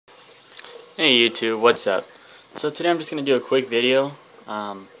Hey YouTube, what's up? So today I'm just going to do a quick video.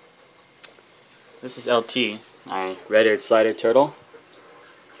 This is LT, my red-eared slider turtle.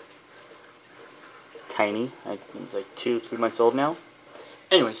 Tiny, he's like 2-3 months old now.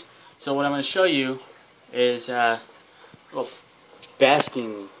 Anyways, so what I'm going to show you is a little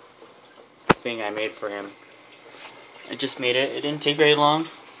basking thing I made for him. I just made it. It didn't take very long.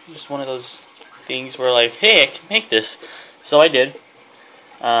 Just one of those things where like, hey, I can make this. So I did.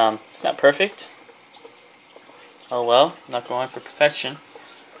 It's not perfect. Oh well, I'm not going for perfection.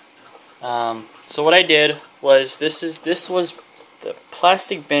 So what I did was this was the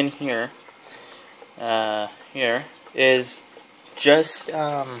plastic bin here. Here is just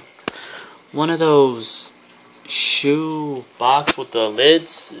one of those shoe box with the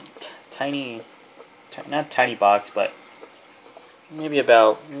lids, not tiny box, but maybe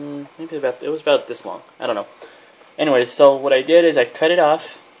about it was about this long. I don't know. Anyways, so what I did is I cut it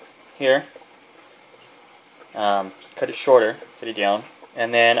off here. Cut it shorter, cut it down,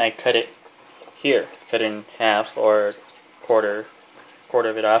 and then I cut it here, cut it in half or quarter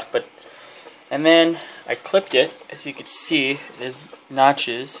of it off. And then I clipped it. As you can see, there's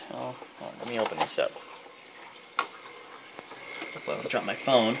notches. Let me open this up. Hopefully I don't drop my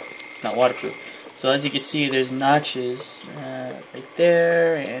phone. It's not waterproof. So as you can see, there's notches right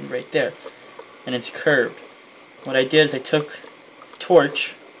there and right there, and it's curved. What I did is I took a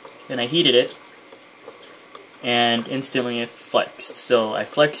torch, then I heated it, and instantly it flexed. So I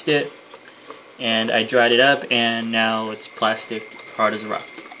flexed it, and I dried it up, and now it's plastic, hard as a rock,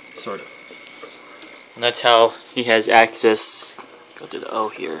 sort of. And that's how he has access. Go to the O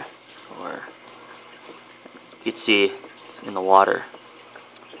here, or you can see it's in the water.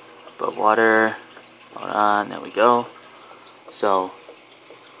 But water, hold on, there we go. So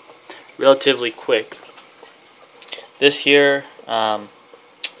relatively quick. This here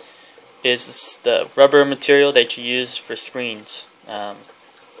is the rubber material that you use for screens. To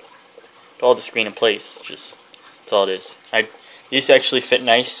hold the screen in place. That's all it is. These actually fit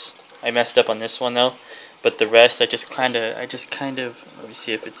nice. I messed up on this one though, but the rest I just kind of. Let me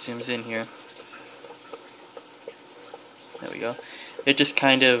see if it zooms in here. There we go. It just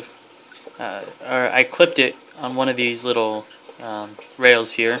kind of. I clipped it on one of these little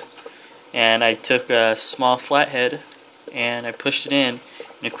rails here, and I took a small flathead and I pushed it in,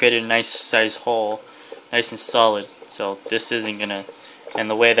 and it created a nice size hole, nice and solid. So this isn't gonna, and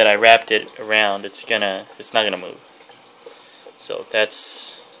the way that I wrapped it around, it's not gonna move. So the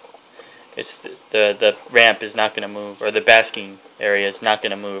ramp is not gonna move, or the basking area is not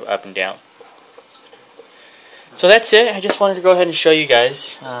gonna move up and down. So that's it. I just wanted to go ahead and show you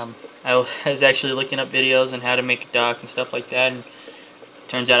guys. I was actually looking up videos on how to make a dock and stuff like that, and it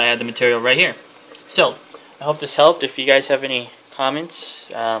turns out I had the material right here. So I hope this helped. If you guys have any comments,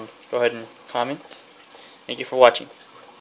 go ahead and comment. Thank you for watching.